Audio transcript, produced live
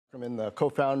And the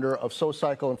co-founder of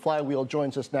Soulcycle and Flywheel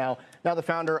joins us now the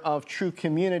founder of True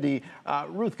Community.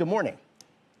 Ruth, good morning.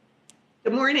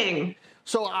 Good morning.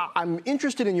 So I'm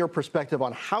interested in your perspective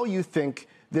on how you think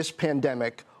this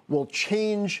pandemic will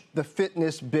change the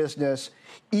fitness business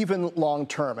even long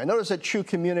term. I notice at True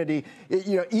Community,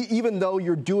 even though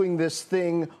you're doing this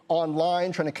thing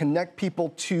online, trying to connect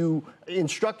people to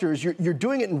instructors, you're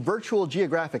doing it in virtual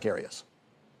geographic areas.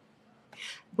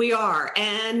 We are.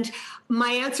 And my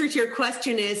answer to your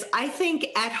question is, I think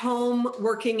at home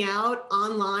working out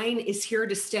online is here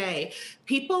to stay.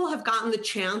 People have gotten the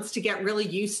chance to get really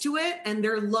used to it, and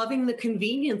they're loving the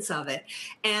convenience of it.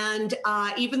 And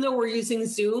even though we're using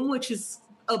Zoom, which is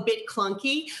a bit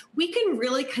clunky, we can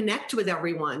really connect with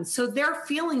everyone. So they're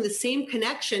feeling the same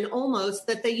connection almost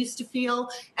that they used to feel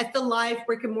at the live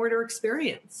brick and mortar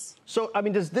experience. So,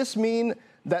 does this mean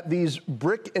that these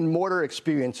brick and mortar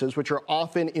experiences, which are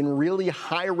often in really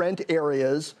high rent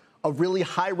areas of really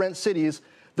high rent cities,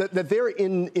 that they're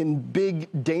in big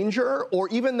danger, or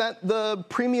even that the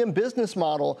premium business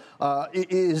model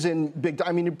is in big?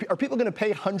 Are people going to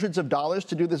pay hundreds of dollars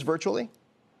to do this virtually?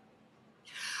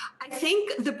 I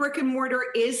think the brick and mortar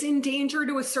is in danger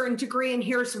to a certain degree, and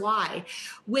here's why.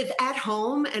 With at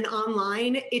home and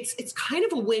online, it's kind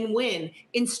of a win-win.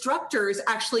 Instructors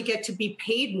actually get to be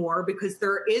paid more because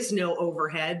there is no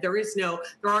overhead, there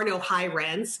are no high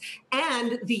rents,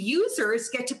 and the users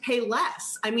get to pay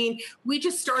less. We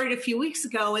just started a few weeks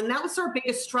ago, and that was our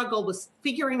biggest struggle, was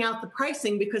figuring out the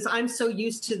pricing, because I'm so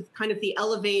used to kind of the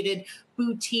elevated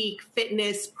boutique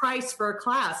fitness price for a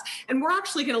class. And we're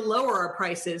actually going to lower our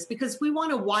prices because we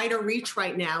want a wider reach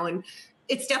right now. And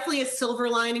it's definitely a silver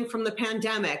lining from the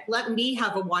pandemic. Let me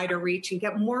have a wider reach and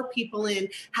get more people in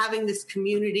having this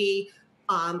community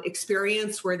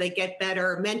experience where they get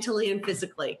better mentally and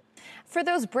physically. For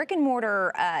those brick and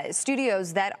mortar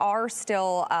studios that are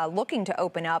still looking to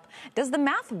open up, does the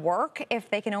math work if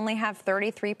they can only have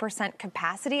 33%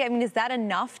 capacity? Is that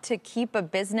enough to keep a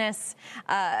business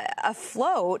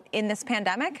afloat in this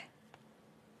pandemic?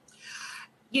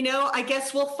 I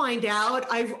guess we'll find out.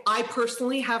 I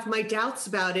personally have my doubts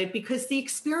about it because the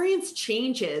experience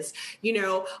changes.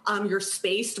 You're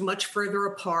spaced much further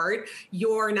apart.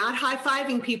 You're not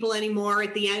high-fiving people anymore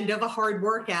at the end of a hard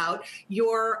workout.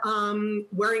 You're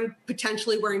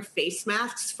potentially wearing face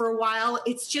masks for a while.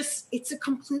 It's a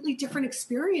completely different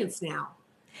experience now.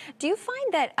 Do you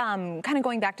find that, kind of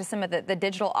going back to some of the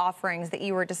digital offerings that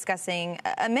you were discussing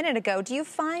a minute ago, do you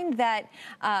find that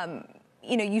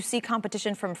you see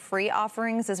competition from free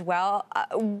offerings as well?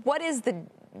 What is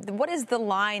the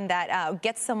line that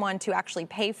gets someone to actually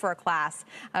pay for a class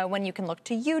when you can look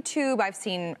to YouTube? I've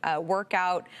seen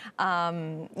workout,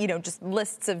 just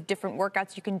lists of different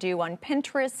workouts you can do on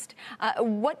Pinterest.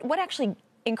 What actually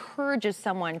encourages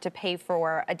someone to pay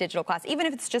for a digital class, even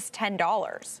if it's just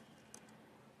 $10?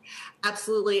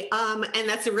 Absolutely. And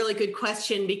that's a really good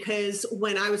question, because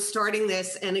when I was starting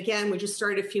this, and again, we just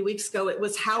started a few weeks ago, it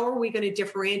was how are we going to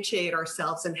differentiate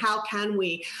ourselves and how can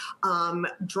we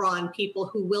draw on people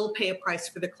who will pay a price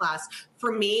for the class?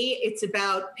 For me, it's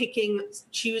about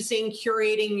choosing,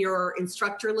 curating your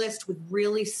instructor list with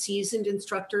really seasoned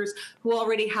instructors who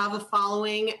already have a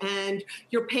following, and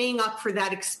you're paying up for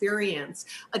that experience.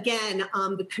 Again,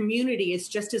 the community is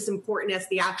just as important as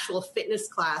the actual fitness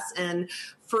class. And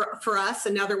for us,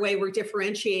 another way we're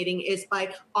differentiating is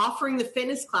by offering the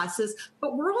fitness classes,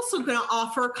 but we're also going to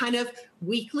offer kind of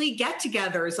weekly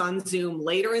get-togethers on Zoom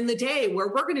later in the day where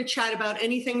we're going to chat about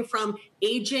anything from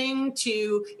aging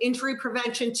to injury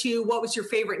prevention to what was your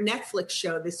favorite Netflix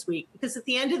show this week. Because at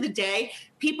the end of the day,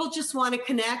 people just want to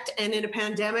connect, and in a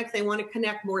pandemic, they want to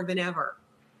connect more than ever.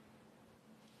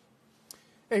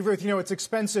 Hey, Ruth, it's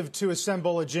expensive to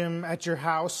assemble a gym at your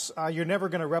house. You're never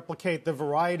going to replicate the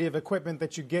variety of equipment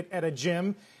that you get at a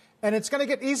gym. And it's going to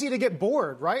get easy to get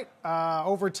bored, right?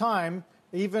 Over time,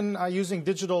 even using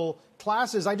digital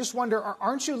classes. I just wonder,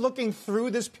 aren't you looking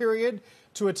through this period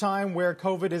to a time where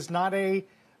COVID is not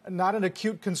an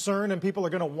acute concern and people are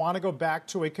going to want to go back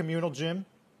to a communal gym?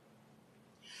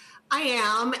 I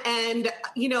am. And,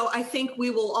 I think we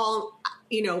will all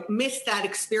miss that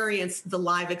experience, the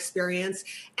live experience.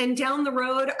 And down the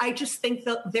road, I just think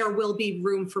that there will be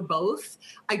room for both.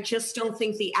 I just don't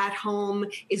think the at-home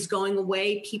is going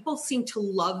away. People seem to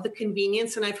love the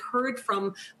convenience. And I've heard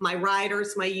from my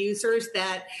riders, my users,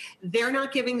 that they're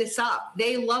not giving this up.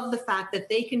 They love the fact that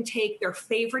they can take their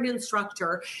favorite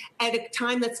instructor at a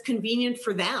time that's convenient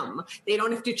for them. They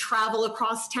don't have to travel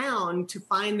across town to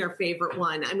find their favorite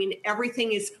one.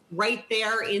 Everything is right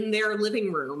there in their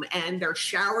living room, and they're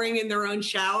showering in their own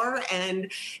shower,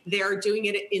 and they're doing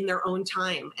it in their own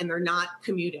time, and they're not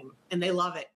commuting, and they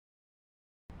love it.